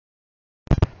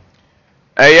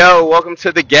Hey yo, welcome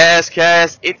to the Gas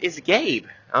Cast. It is Gabe.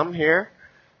 I'm here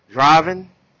driving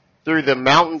through the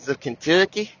mountains of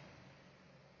Kentucky.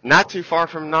 Not too far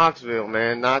from Knoxville,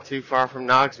 man. Not too far from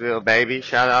Knoxville, baby.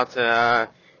 Shout out to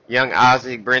young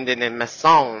Isaac, Brendan, and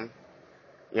Masson.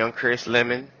 Young Chris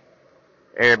Lemon.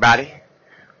 Everybody.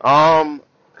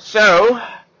 So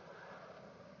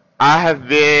I have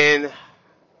been.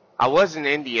 I was in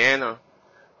Indiana.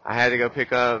 I had to go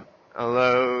pick up a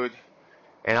load,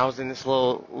 and I was in this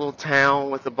little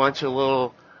town with a bunch of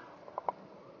little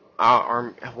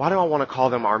why do I want to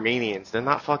call them Armenians? They're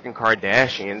not fucking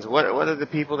Kardashians. What are the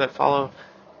people that follow?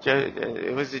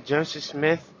 Was it Joseph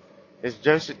Smith? Is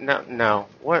Joseph? No.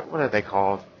 What are they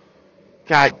called?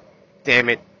 God damn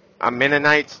it!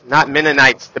 Mennonites? Not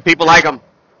Mennonites. The people like them.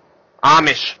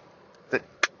 Amish. The,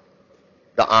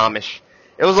 the Amish.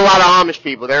 It was a lot of Amish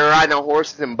people. They were riding on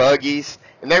horses and buggies,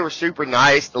 and they were super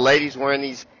nice. The ladies wearing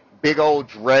these big old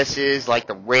dresses, like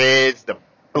the reds, the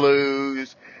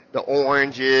blues, the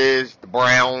oranges, the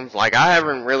browns. Like, I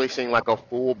haven't really seen like a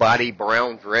full body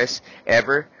brown dress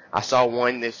ever. I saw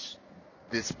one this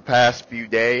past few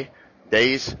days.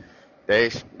 I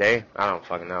don't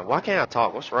fucking know. Why can't I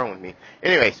talk? What's wrong with me?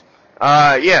 Anyways,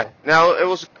 yeah. No, it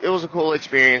was a cool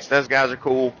experience. Those guys are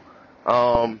cool.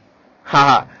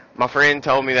 Haha. My friend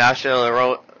told me that I should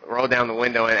have rolled down the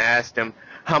window and asked him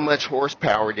how much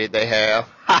horsepower did they have.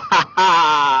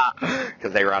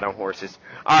 Because they ride on horses.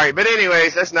 Alright, but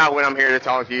anyways, that's not what I'm here to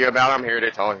talk to you about. I'm here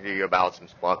to talk to you about some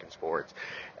fucking sports.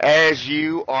 As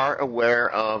you are aware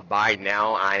of by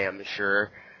now, I am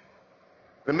sure,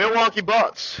 the Milwaukee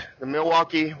Bucks, the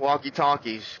Milwaukee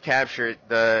Walkie-Talkies, captured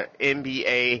the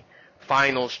NBA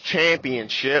Finals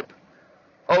championship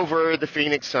over the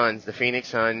Phoenix Suns. The Phoenix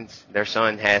Suns, their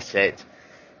sun has set,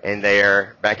 and they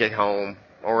are back at home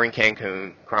or in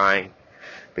Cancun crying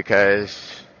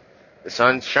because the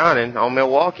sun's shining on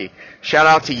Milwaukee. Shout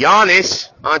out to Giannis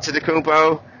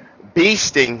Antetekoumpo,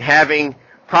 beasting, having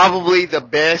probably the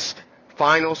best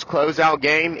finals closeout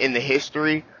game in the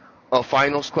history of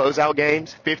finals closeout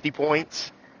games. 50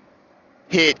 points,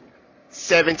 hit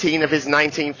 17 of his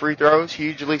 19 free throws,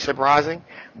 hugely surprising.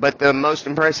 But the most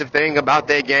impressive thing about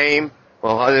that game,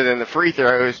 well, other than the free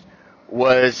throws,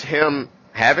 was him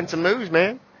having some moves,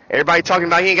 man. Everybody talking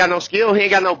about he ain't got no skill, he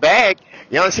ain't got no bag.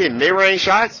 Giannis hit mid-range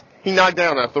shots. He knocked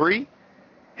down a three,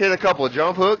 hit a couple of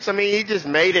jump hooks. I mean, he just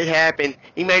made it happen.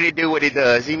 He made it do what he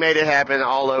does. He made it happen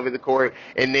all over the court.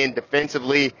 And then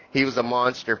defensively, he was a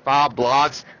monster. 5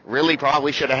 blocks. Really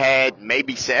probably should have had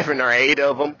maybe 7 or 8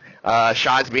 of them.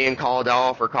 Shots being called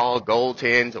off or called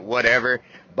goaltends, whatever.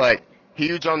 But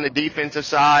huge on the defensive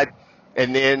side.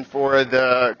 And then for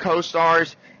the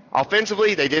co-stars,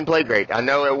 offensively, they didn't play great. I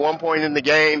know at one point in the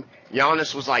game,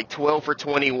 Giannis was like 12 for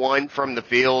 21 from the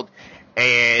field,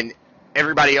 and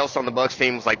everybody else on the Bucks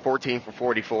team was like 14 for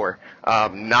 44.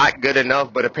 Not good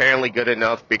enough, but apparently good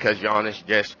enough because Giannis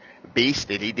just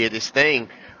beasted. He did his thing.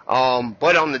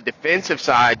 But on the defensive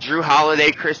side, Drew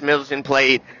Holiday, Chris Middleton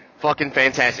played fucking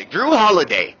fantastic. Drew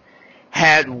Holiday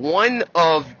had one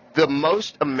of the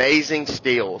most amazing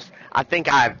steals I think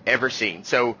I've ever seen.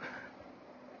 So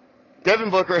Devin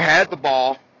Booker had the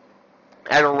ball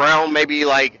at around maybe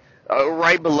like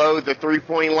right below the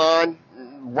three-point line,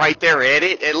 right there at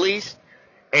it at least.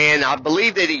 And I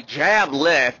believe that he jabbed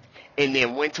left and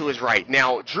then went to his right.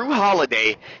 Now, Drew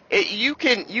Holiday, you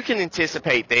can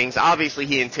anticipate things. Obviously,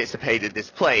 he anticipated this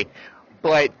play,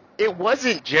 but it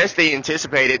wasn't just they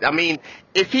anticipated. I mean,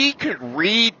 if he could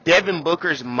read Devin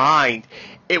Booker's mind,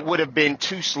 it would have been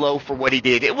too slow for what he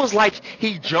did. It was like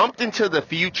he jumped into the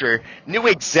future, knew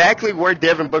exactly where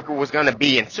Devin Booker was going to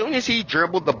be. And as soon as he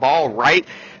dribbled the ball right,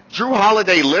 Drew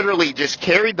Holiday literally just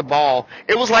carried the ball.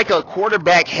 It was like a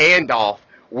quarterback handoff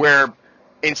where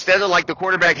instead of like the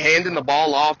quarterback handing the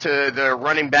ball off to the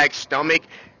running back's stomach,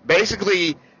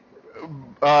 basically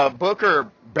Booker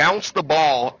bounced the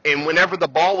ball, and whenever the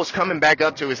ball was coming back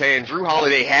up to his hand, Drew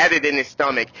Holiday had it in his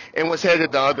stomach and was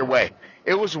headed the other way.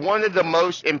 It was one of the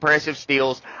most impressive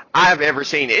steals I've ever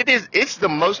seen. It's the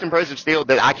most impressive steal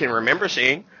that I can remember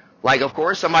seeing. Like, of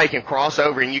course, somebody can cross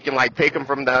over and you can, like, pick him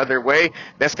from the other way.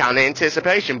 That's kind of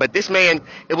anticipation. But this man,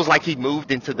 it was like he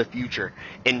moved into the future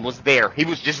and was there. He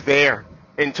was just there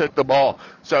and took the ball.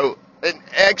 So, an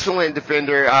excellent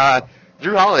defender.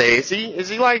 Drew Holiday, is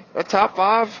he like a top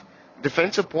 5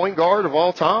 defensive point guard of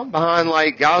all time behind,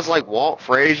 like, guys like Walt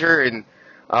Frazier and,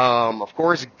 of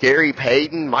course, Gary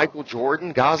Payton, Michael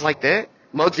Jordan, guys like that?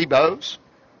 Muggsy Bogues?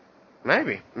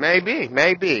 Maybe.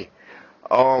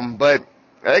 But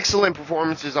excellent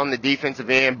performances on the defensive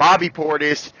end. Bobby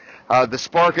Portis, the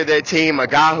spark of that team, a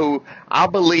guy who I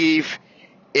believe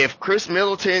If Chris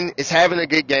Middleton is having a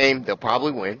good game, they'll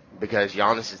probably win because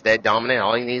Giannis is that dominant.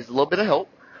 All he needs is a little bit of help.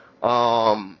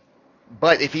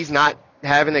 But if he's not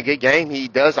having a good game, he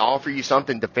does offer you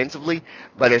something defensively.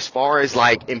 But as far as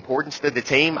like importance to the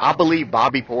team, I believe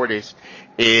Bobby Portis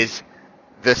is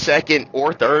the second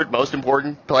or third most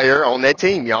important player on that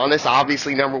team. Giannis,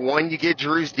 obviously, number one. You get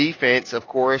Drew's defense, of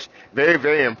course, very,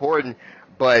 very important.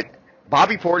 But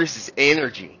Bobby Portis'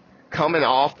 energy coming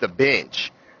off the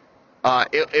bench,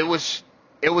 it was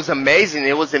amazing.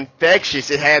 It was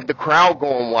infectious. It had the crowd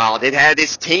going wild. It had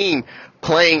his team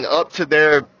playing up to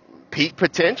their peak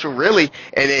potential, really.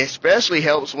 And it especially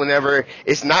helps whenever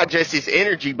it's not just his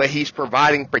energy, but he's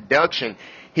providing production.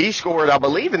 He scored, I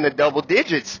believe, in the double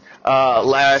digits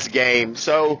last game.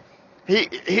 So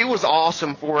he was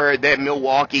awesome for that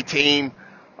Milwaukee team.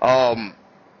 On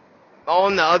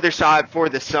the other side for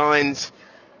the Suns,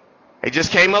 they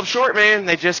just came up short, man.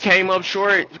 They just came up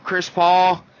short. Chris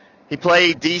Paul, he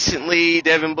played decently.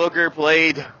 Devin Booker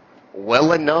played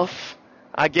well enough,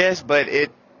 I guess, but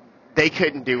they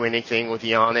couldn't do anything with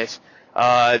Giannis.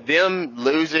 Them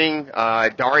losing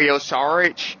Dario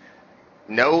Saric,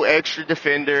 no extra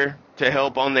defender to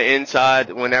help on the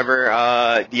inside whenever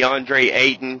DeAndre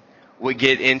Ayton would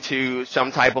get into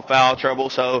some type of foul trouble.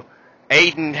 So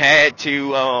Ayton had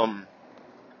to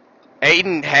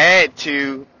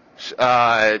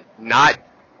not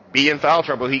be in foul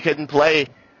trouble. He couldn't play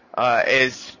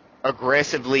as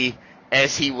aggressively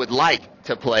as he would like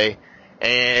to play,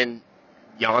 and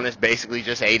Giannis basically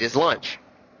just ate his lunch.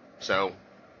 So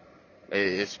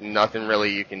it's nothing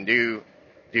really you can do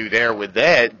there with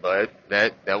that, but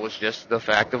that was just the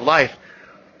fact of life.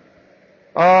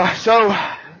 So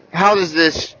how does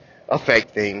this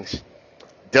affect things?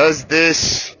 Does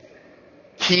this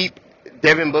keep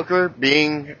Devin Booker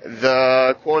being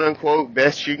the quote-unquote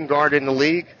best shooting guard in the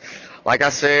league? Like I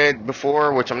said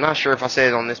before, which I'm not sure if I said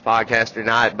it on this podcast or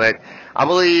not, but I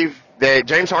believe that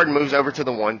James Harden moves over to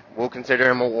the one. We'll consider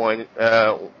him a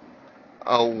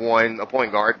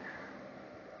point guard.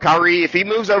 Kyrie, if he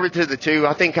moves over to the two,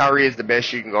 I think Kyrie is the best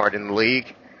shooting guard in the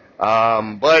league.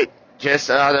 But just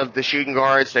out of the shooting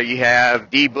guards, so you have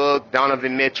D-Book,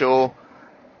 Donovan Mitchell,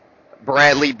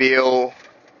 Bradley Beal,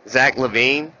 Zach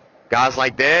LaVine, guys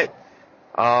like that.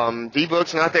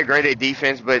 D-Book's not that great at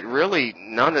defense, but really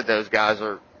none of those guys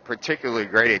are particularly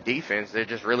great at defense. They're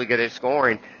just really good at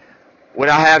scoring. Would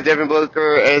I have Devin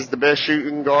Booker as the best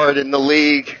shooting guard in the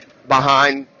league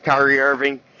behind Kyrie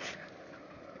Irving?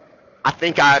 I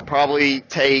think I'd probably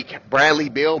take Bradley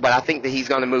Beal, but I think that he's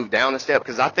going to move down a step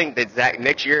because I think that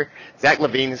next year, Zach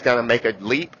LaVine is going to make a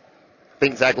leap. I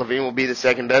think Zach LaVine will be the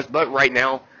second best, but right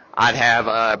now, I'd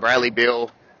have Bradley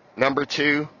Beal number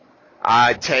two.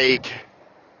 I'd take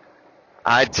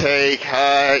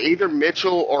either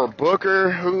Mitchell or Booker.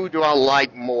 Who do I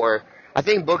like more? I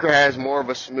think Booker has more of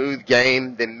a smooth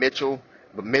game than Mitchell,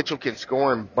 but Mitchell can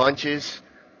score in bunches.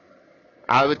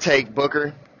 I would take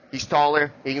Booker. He's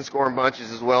taller. He can score in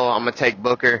bunches as well. I'm going to take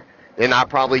Booker. Then I'd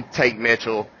probably take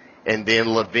Mitchell and then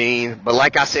LaVine. But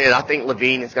like I said, I think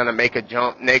LaVine is going to make a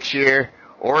jump next year.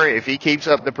 Or if he keeps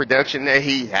up the production that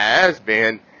he has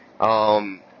been,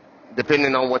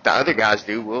 depending on what the other guys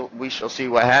do, we shall see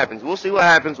what happens. We'll see what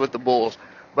happens with the Bulls.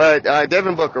 But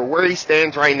Devin Booker, where he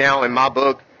stands right now in my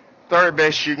book, third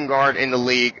best shooting guard in the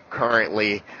league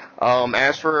currently.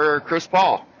 As for Chris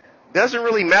Paul, doesn't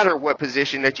really matter what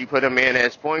position that you put him in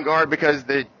as point guard because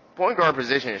the point guard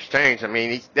position has changed. I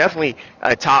mean, he's definitely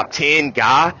a top 10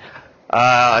 guy,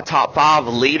 a top 5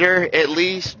 leader at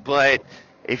least, but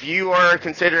if you are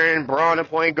considering Braun a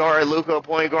point guard, Luka a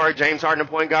point guard, James Harden a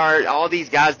point guard, all these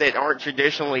guys that aren't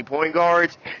traditionally point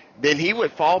guards, then he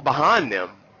would fall behind them.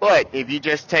 But if you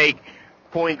just take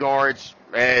point guards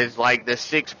as like the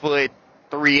 6'3"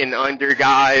 and under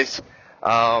guys,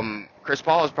 Chris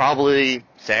Paul is probably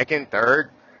second,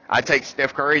 third. I'd take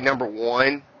Steph Curry number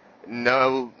one,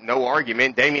 no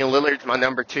argument. Damian Lillard's my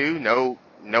number two, no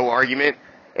argument.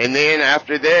 And then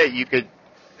after that, you could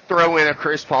throw in a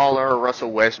Chris Paul or a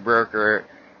Russell Westbrook or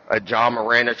a John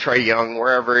Morant or Trae Young,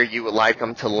 wherever you would like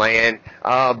them to land.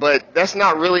 But that's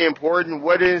not really important.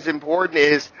 What is important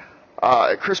is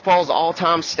Chris Paul's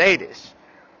all-time status.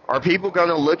 Are people going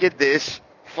to look at this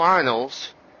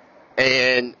finals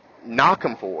and knock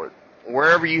him for it?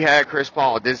 Wherever you had Chris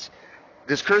Paul, does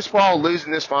Chris Paul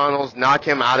losing this finals knock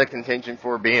him out of contention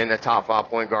for being a top 5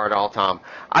 point guard all time?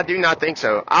 I do not think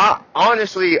so. I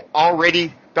honestly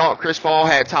already thought Chris Paul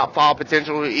had top 5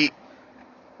 potential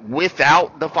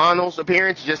without the finals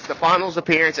appearance. Just the finals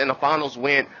appearance and a finals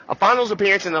win. A finals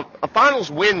appearance and a finals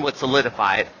win would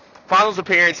solidify it. Finals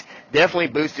appearance definitely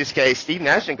boosts his case. Steve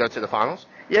Nash didn't go to the finals.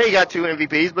 Yeah, he got 2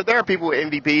 MVPs, but there are people with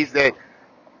MVPs that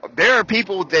there are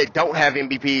people that don't have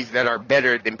MVPs that are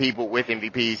better than people with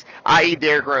MVPs, i.e.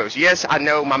 Derrick Rose. Yes, I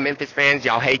know my Memphis fans,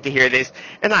 y'all hate to hear this,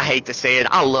 and I hate to say it.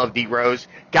 I love D Rose.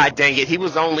 God dang it. He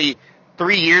was only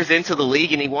 3 years into the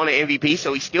league and he won an MVP,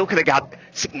 so he still could have got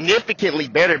significantly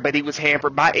better, but he was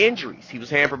hampered by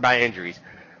injuries.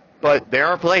 But there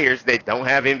are players that don't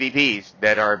have MVPs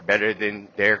that are better than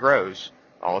Derrick Rose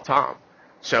all the time.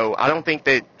 So I don't think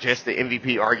that just the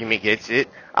MVP argument gets it.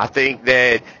 I think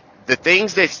that the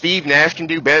things that Steve Nash can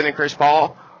do better than Chris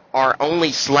Paul are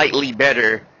only slightly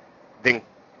better than,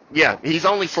 yeah, he's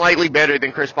only slightly better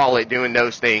than Chris Paul at doing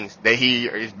those things that he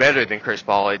is better than Chris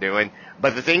Paul at doing.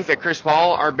 But the things that Chris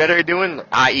Paul are better at doing,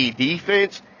 i.e.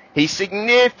 defense, he's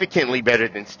significantly better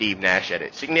than Steve Nash at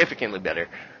it. Significantly better.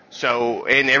 So,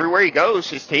 and everywhere he goes,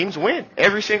 his teams win.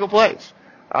 Every single place.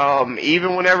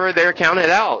 Even whenever they're counted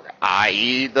out,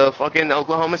 i.e. the fucking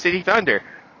Oklahoma City Thunder,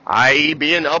 i.e.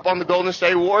 being up on the Golden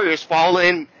State Warriors,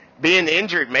 falling, being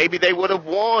injured. Maybe they would have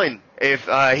won if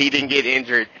he didn't get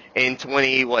injured in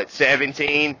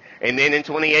 17, and then in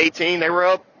 2018 they were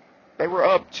up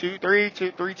 2-3,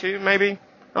 2-3-2 maybe.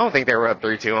 I don't think they were up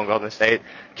 3-2 on Golden State.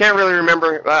 Can't really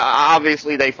remember.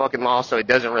 Obviously they fucking lost, so it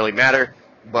doesn't really matter.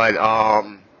 But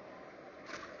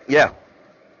yeah.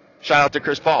 Shout out to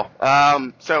Chris Paul.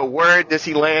 So where does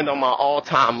he land on my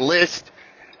all-time list?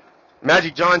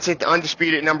 Magic Johnson,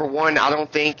 undisputed number one. I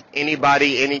don't think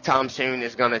anybody anytime soon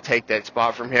is going to take that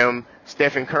spot from him.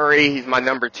 Stephen Curry, he's my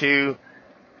number two.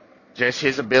 Just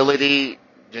his ability,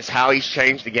 just how he's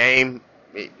changed the game.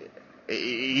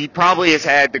 He probably has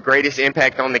had the greatest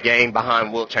impact on the game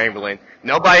behind Wilt Chamberlain.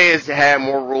 Nobody has had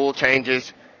more rule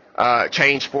changes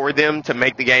change for them to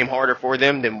make the game harder for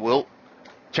them than Wilt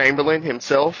Chamberlain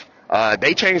himself.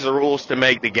 They changed the rules to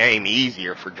make the game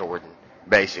easier for Jordan,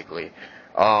 basically.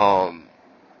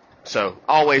 So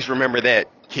always remember that,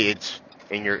 kids,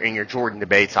 in your Jordan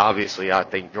debates. Obviously, I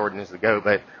think Jordan is the GOAT,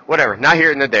 but whatever. Not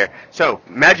here nor there. So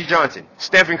Magic Johnson,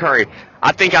 Stephen Curry.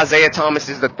 I think Isaiah Thomas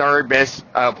is the third best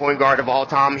point guard of all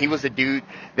time. He was a dude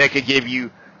that could give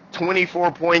you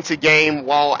 24 points a game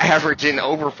while averaging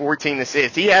over 14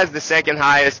 assists. He has the second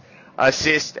highest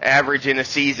assist average in a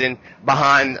season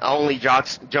behind only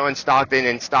John Stockton,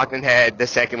 and Stockton had the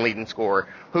second leading scorer.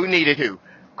 Who needed who?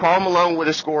 Karl Malone would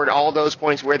have scored all those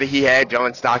points whether he had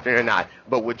John Stockton or not.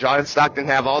 But would John Stockton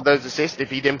have all those assists if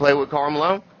he didn't play with Karl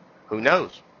Malone? Who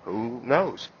knows? Who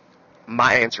knows?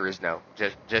 My answer is no,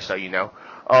 just so you know.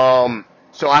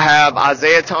 So I have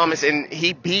Isaiah Thomas, and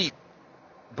he beat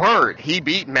Bird. He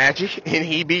beat Magic, and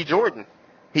he beat Jordan.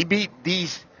 He beat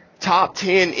these top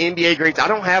 10 NBA greats. I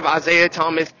don't have Isaiah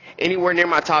Thomas anywhere near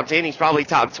my top 10. He's probably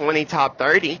top 20, top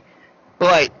 30.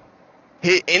 But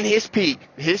in his peak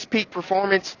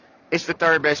performance, it's the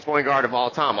third best point guard of all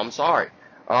time. I'm sorry.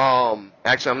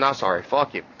 Actually, I'm not sorry.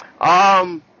 Fuck you.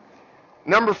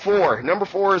 Number four. Number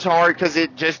four is hard because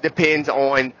it just depends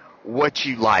on what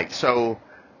you like. So,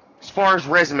 as far as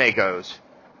resume goes,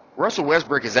 Russell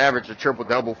Westbrook has averaged a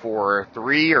triple-double for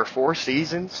 3 or 4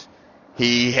 seasons.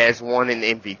 He has won an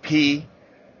MVP.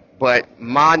 But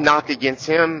my knock against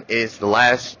him is the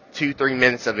last 2-3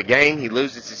 minutes of the game. He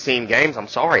loses his team games. I'm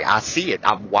sorry. I see it.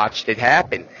 I've watched it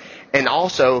happen. And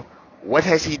also, what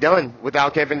has he done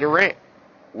without Kevin Durant?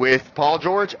 With Paul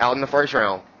George, out in the first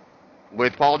round.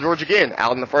 With Paul George again,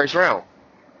 out in the first round.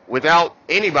 Without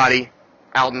anybody,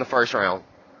 out in the first round.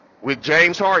 With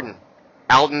James Harden,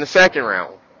 out in the second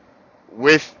round.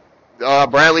 With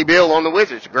Bradley Beal on the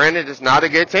Wizards. Granted, it's not a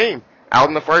good team. Out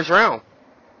in the first round.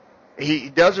 He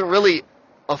doesn't really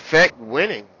affect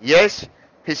winning. Yes,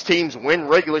 his teams win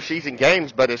regular season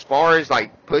games, but as far as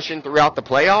like pushing throughout the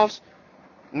playoffs,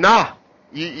 nah.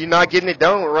 You're not getting it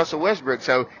done with Russell Westbrook,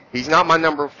 so he's not my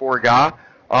number 4 guy.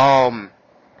 I'm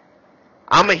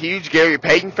a huge Gary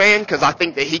Payton fan because I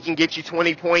think that he can get you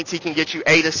 20 points, he can get you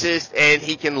 8 assists, and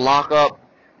he can lock up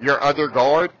your other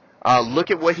guard.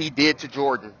 Look at what he did to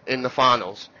Jordan in the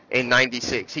finals in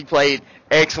 '96. He played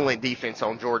excellent defense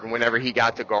on Jordan whenever he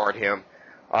got to guard him.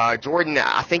 Jordan,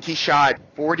 I think he shot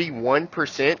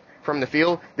 41% from the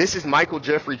field. This is Michael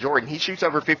Jeffrey Jordan. He shoots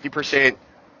over 50%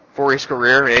 for his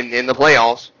career, and in the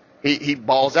playoffs, he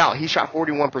balls out. He shot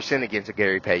 41% against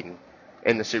Gary Payton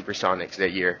in the Supersonics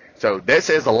that year. So that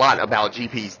says a lot about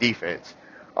GP's defense.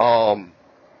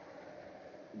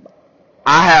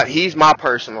 He's my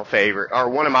personal favorite, or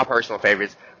one of my personal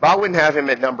favorites, but I wouldn't have him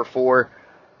at number 4.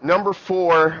 Number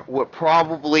 4 would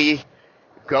probably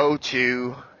go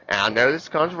to, and I know this is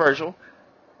controversial,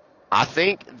 I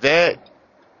think that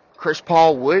Chris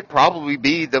Paul would probably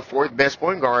be the fourth best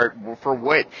point guard for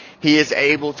what he is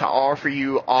able to offer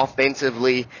you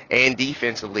offensively and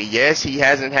defensively. Yes, he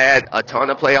hasn't had a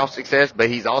ton of playoff success, but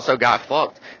he's also got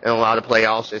fucked in a lot of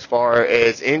playoffs as far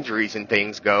as injuries and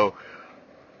things go.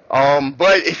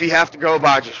 But if you have to go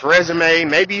by just resume,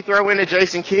 maybe you throw in a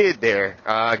Jason Kidd there,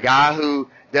 a guy who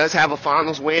does have a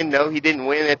finals win. No, he didn't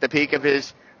win at the peak of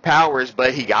his powers,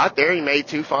 but he got there. He made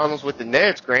two finals with the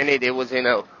Nets. Granted, it was in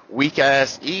a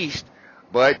weak-ass East,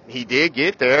 but he did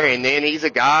get there. And then he's a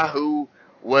guy who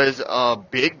was a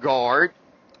big guard,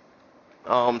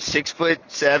 6'7",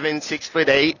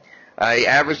 6'8". He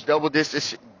averaged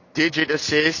double-digit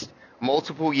assists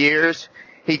multiple years.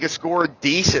 He could score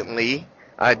decently.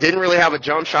 Didn't really have a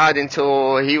jump shot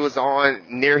until he was on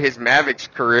near his Mavericks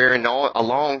career, and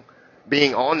along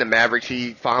being on the Mavericks,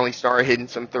 he finally started hitting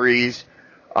some threes.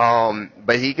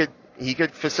 But he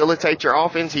could facilitate your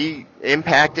offense. He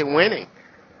impacted winning.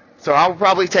 So I would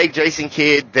probably take Jason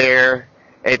Kidd there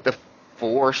at the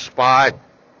 4 spot.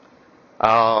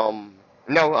 No,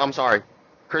 I'm sorry.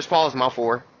 Chris Paul is my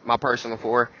 4, my personal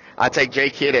 4. I take J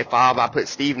Kidd at 5. I put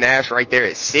Steve Nash right there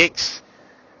at 6.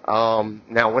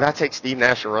 Now, would I take Steve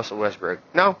Nash or Russell Westbrook?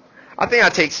 No, I think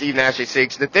I'd take Steve Nash at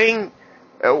 6. The thing,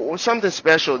 something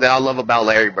special that I love about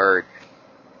Larry Bird,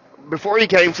 before he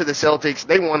came to the Celtics,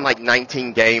 they won like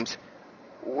 19 games.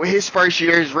 His first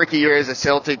year, his rookie year as a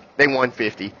Celtic, they won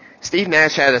 50. Steve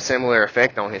Nash had a similar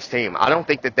effect on his team. I don't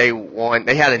think that they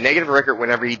had a negative record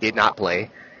whenever he did not play.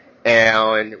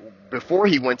 And before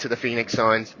he went to the Phoenix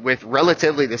Suns, with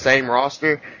relatively the same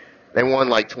roster, they won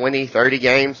like 20, 30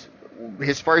 games.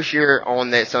 His first year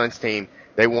on that Suns team,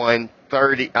 they won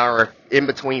 30 or in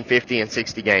between 50 and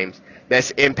 60 games. That's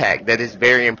impact. That is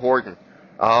very important.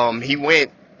 He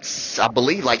went, I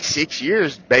believe, like 6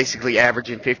 years basically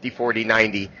averaging 50, 40,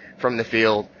 90 from the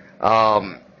field.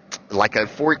 Like a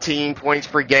 14 points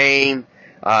per game,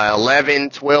 11,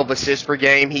 12 assists per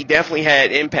game. He definitely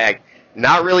had impact.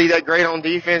 Not really that great on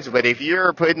defense, but if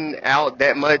you're putting out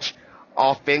that much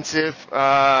offensive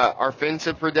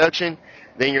production,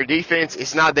 then your defense,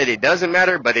 it's not that it doesn't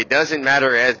matter, but it doesn't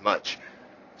matter as much.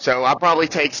 So I'll probably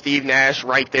take Steve Nash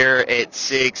right there at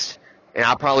 6, and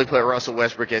I'll probably put Russell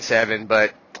Westbrook at 7,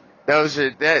 but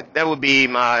that would be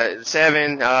my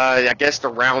 7. I guess to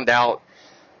round out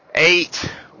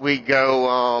 8, we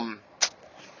go,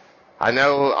 I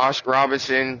know Oscar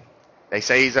Robertson, they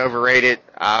say he's overrated.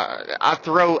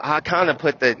 I kind of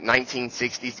put the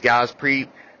 1960s guys,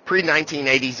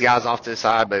 pre-1980s guys off to the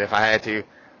side, but if I had to,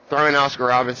 throw in Oscar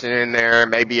Robertson in there,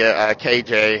 maybe a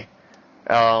KJ.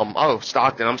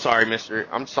 Stockton. I'm sorry,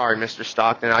 Mr.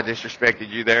 Stockton. I disrespected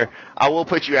you there. I will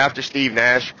put you after Steve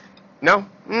Nash. No,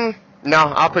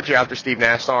 I'll put you after Steve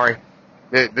Nash. Sorry,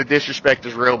 the disrespect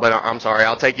is real, but I'm sorry.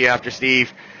 I'll take you after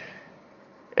Steve.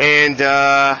 And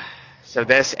so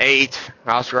that's 8.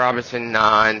 Oscar Robertson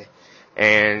 9,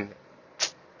 and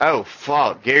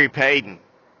Gary Payton.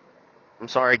 I'm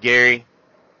sorry, Gary.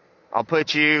 I'll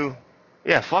put you.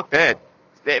 Yeah, fuck that.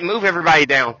 Move everybody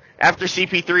down. After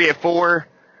CP3 at 4,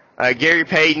 Gary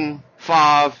Payton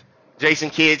 5,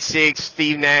 Jason Kidd 6,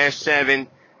 Steve Nash 7,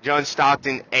 John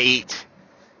Stockton 8,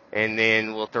 and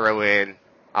then we'll throw in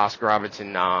Oscar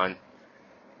Robertson 9.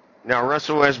 Now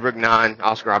Russell Westbrook 9,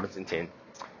 Oscar Robertson 10.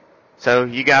 So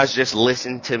you guys just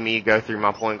listen to me go through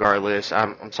my point guard list.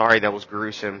 I'm sorry that was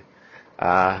gruesome,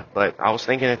 but I was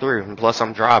thinking it through, and plus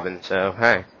I'm driving, so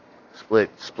hey,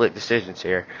 split decisions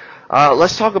here.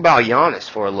 Let's talk about Giannis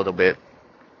for a little bit.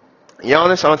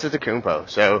 Giannis Antetekoumpo.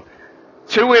 So,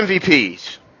 2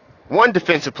 MVPs, 1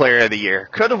 Defensive Player of the Year.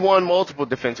 Could have won multiple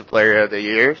Defensive Player of the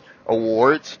Year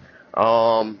awards.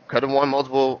 Could have won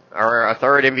multiple, or a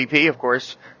 3rd MVP, of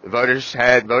course. The voters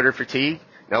had voter fatigue.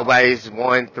 Nobody's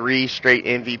won 3 straight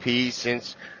MVPs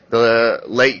since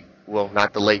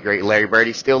not the late great Larry Bird.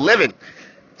 He's still living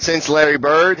since Larry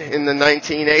Bird in the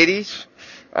 1980s.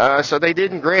 So they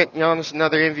didn't grant Giannis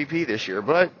another MVP this year,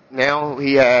 but now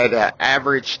he had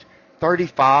averaged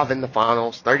 35 in the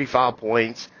finals, 35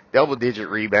 points, double-digit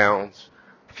rebounds,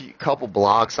 couple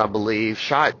blocks, I believe,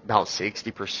 shot about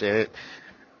 60%.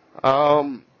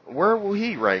 Where will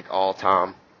he rank all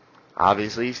time?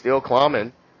 Obviously, he's still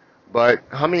climbing, but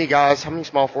how many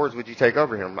small forwards would you take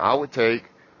over him? I would take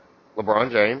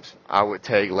LeBron James. I would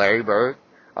take Larry Bird.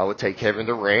 I would take Kevin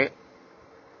Durant.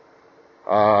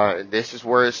 This is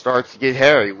where it starts to get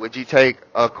hairy. Would you take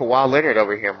Kawhi Leonard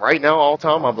over him? Right now, all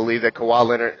time, I believe that Kawhi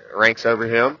Leonard ranks over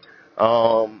him.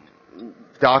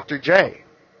 Dr. J.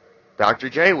 Dr.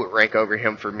 J would rank over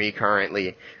him for me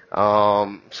currently.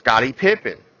 Scottie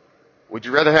Pippen. Would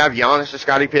you rather have Giannis or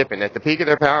Scottie Pippen? At the peak of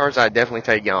their powers, I'd definitely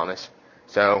take Giannis.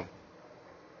 So,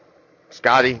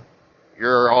 Scottie,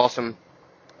 You're awesome.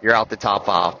 You're out the top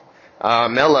five.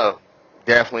 Melo,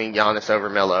 definitely Giannis over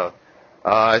Melo.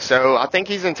 So I think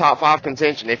he's in top five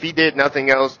contention. If he did nothing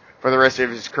else for the rest of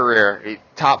his career,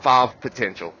 top five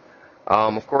potential.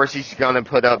 Of course, he's going to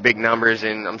put up big numbers,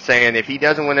 and I'm saying if he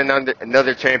doesn't win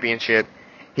another championship,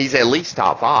 he's at least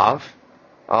top five.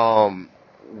 Um,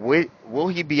 will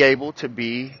he be able to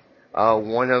be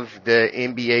one of the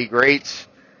NBA greats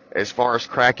as far as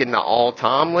cracking the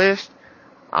all-time list?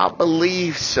 I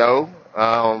believe so.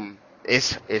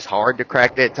 It's hard to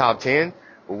crack that top 10,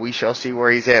 but we shall see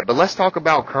where he's at. But let's talk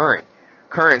about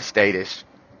current status.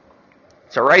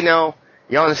 So right now,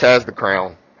 Giannis has the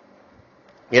crown.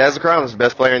 He has the crown as the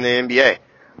best player in the NBA.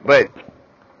 But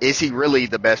is he really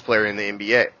the best player in the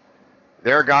NBA?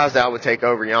 There are guys that would take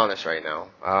over Giannis right now.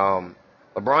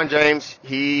 LeBron James,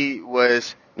 he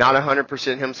was not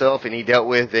 100% himself, and he dealt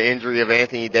with the injury of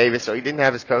Anthony Davis, so he didn't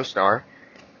have his co-star.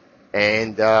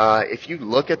 And if you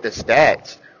look at the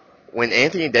stats, when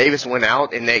Anthony Davis went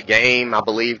out in that game, I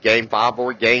believe Game 5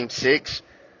 or Game 6,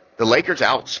 the Lakers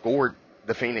outscored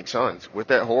the Phoenix Suns with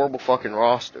that horrible fucking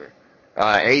roster.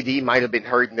 AD might have been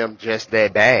hurting them just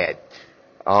that bad.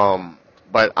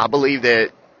 But I believe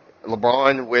that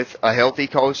LeBron, with a healthy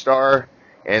co-star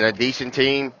and a decent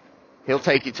team, he'll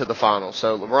take you to the finals.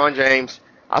 So LeBron James,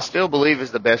 I still believe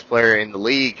is the best player in the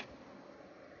league.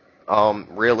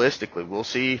 Realistically, we'll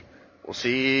see. We'll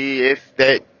see if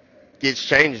that gets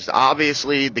changed.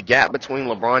 Obviously, the gap between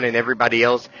LeBron and everybody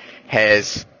else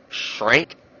has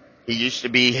shrank. He used to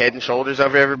be head and shoulders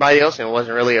over everybody else, and it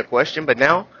wasn't really a question. But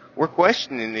now we're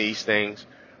questioning these things.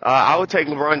 I would take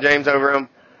LeBron James over him.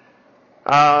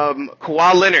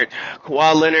 Kawhi Leonard.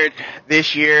 Kawhi Leonard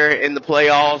this year in the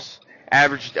playoffs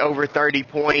averaged over 30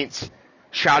 points,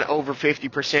 shot over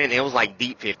 50%. It was like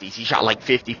deep 50s. He shot like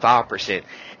 55%.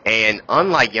 And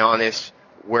unlike Giannis,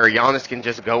 where Giannis can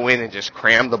just go in and just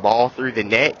cram the ball through the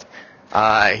net,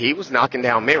 he was knocking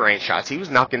down mid-range shots. He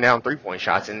was knocking down three-point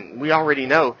shots. And we already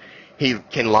know he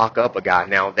can lock up a guy.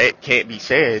 Now, that can't be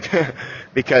said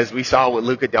because we saw what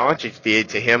Luka Doncic did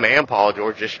to him and Paul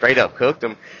George, just straight up cooked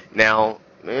him. Now,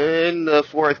 in the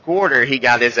fourth quarter, he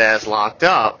got his ass locked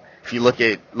up. If you look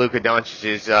at Luka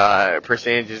Doncic's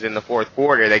percentages in the fourth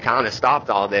quarter, they kind of stopped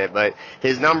all that. But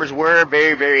his numbers were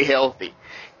very, very healthy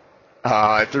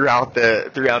throughout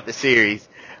the series.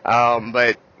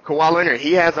 But Kawhi Leonard,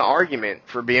 he has an argument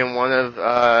for being one of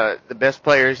the best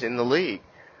players in the league.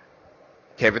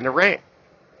 Kevin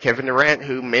Durant,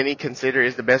 who many consider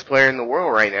is the best player in the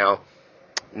world right now,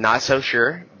 not so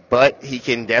sure, but he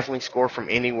can definitely score from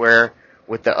anywhere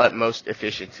with the utmost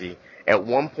efficiency. At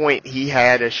one point, he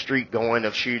had a streak going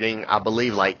of shooting, I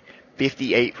believe, like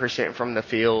 58% from the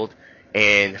field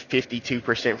and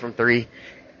 52% from three.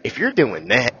 If you're doing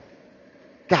that,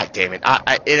 God damn it,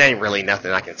 it ain't really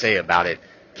nothing I can say about it.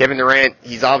 Kevin Durant,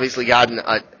 he's obviously gotten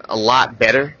a lot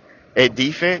better at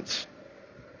defense.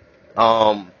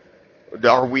 Or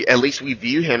at least we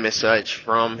view him as such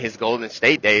from his Golden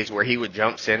State days where he would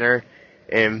jump center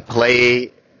and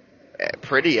play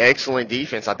pretty excellent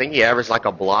defense. I think he averaged like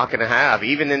a block and a half.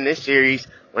 Even in this series,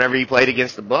 whenever he played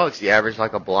against the Bucks, he averaged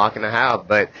like a block and a half.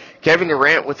 But Kevin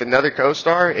Durant with another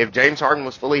co-star, if James Harden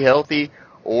was fully healthy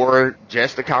or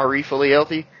just the Kyrie fully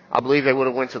healthy, I believe they would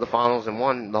have went to the finals and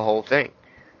won the whole thing.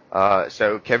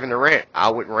 So Kevin Durant, I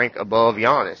would rank above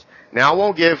Giannis. Now, I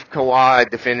won't give Kawhi a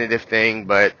definitive thing,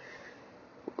 but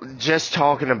just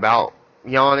talking about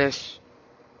Giannis,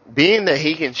 being that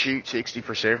he can shoot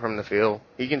 60% from the field,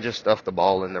 he can just stuff the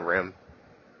ball in the rim.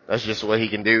 That's just what he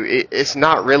can do. It's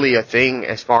not really a thing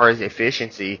as far as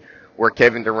efficiency where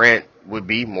Kevin Durant would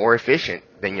be more efficient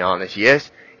than Giannis. Yes,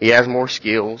 he has more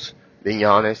skills than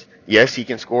Giannis. Yes, he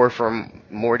can score from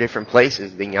more different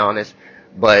places than Giannis.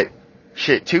 But,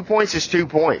 shit, 2 points is 2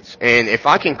 points. And if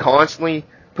I can constantly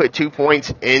put 2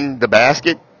 points in the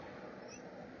basket,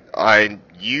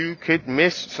 you could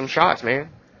miss some shots, man.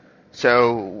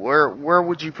 So where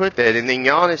would you put that? And then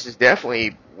Giannis is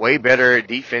definitely way better at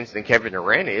defense than Kevin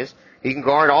Durant is. He can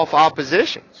guard all five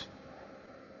positions.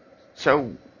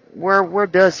 So where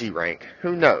does he rank?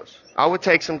 Who knows? I would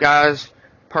take some guys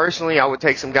personally. I would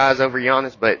take some guys over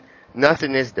Giannis, but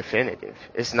nothing is definitive.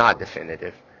 It's not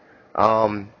definitive.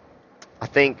 I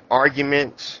think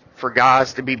arguments for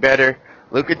guys to be better.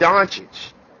 Luka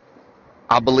Doncic.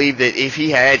 I believe that if he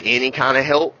had any kind of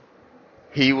help,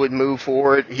 he would move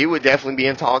forward. He would definitely be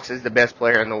in talks as the best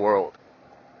player in the world.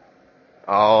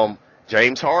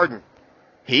 James Harden,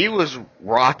 he was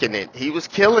rocking it. He was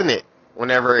killing it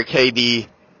whenever KD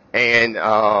and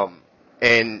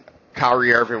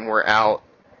Kyrie Irving were out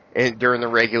during the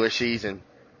regular season.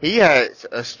 he has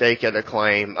a stake at a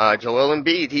claim. Joel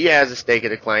Embiid, he has a stake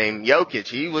at a claim. Jokic,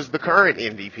 he was the current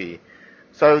MVP.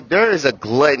 So there is a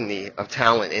gluttony of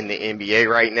talent in the NBA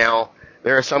right now.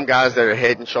 There are some guys that are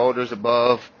head and shoulders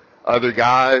above other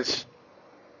guys.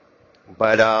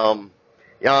 But,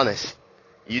 Giannis,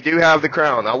 you do have the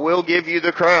crown. I will give you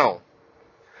the crown.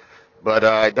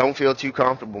 But don't feel too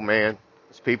comfortable, man.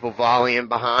 There's people vying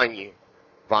behind you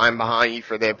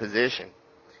for their position.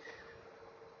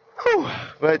 Whew.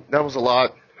 But that was a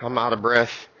lot. I'm out of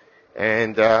breath.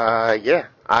 And, yeah,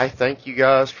 I thank you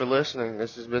guys for listening.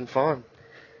 This has been fun.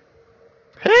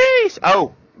 Peace!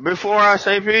 Oh, before I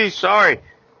say peace, sorry.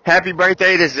 Happy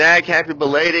birthday to Zach. Happy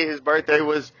belated. His birthday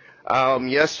was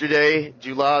yesterday,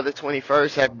 July the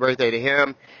 21st. Happy birthday to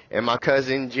him. And my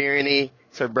cousin, Jeremy,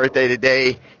 it's her birthday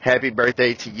today. Happy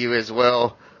birthday to you as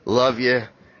well. Love you.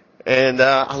 And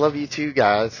I love you too,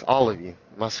 guys. All of you.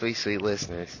 My sweet, sweet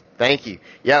listeners. Thank you.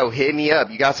 Yo, hit me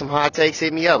up. You got some hot takes?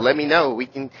 Hit me up. Let me know. We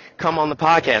can come on the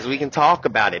podcast. We can talk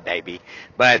about it, baby.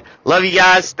 But love you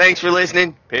guys. Thanks for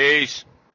listening. Peace.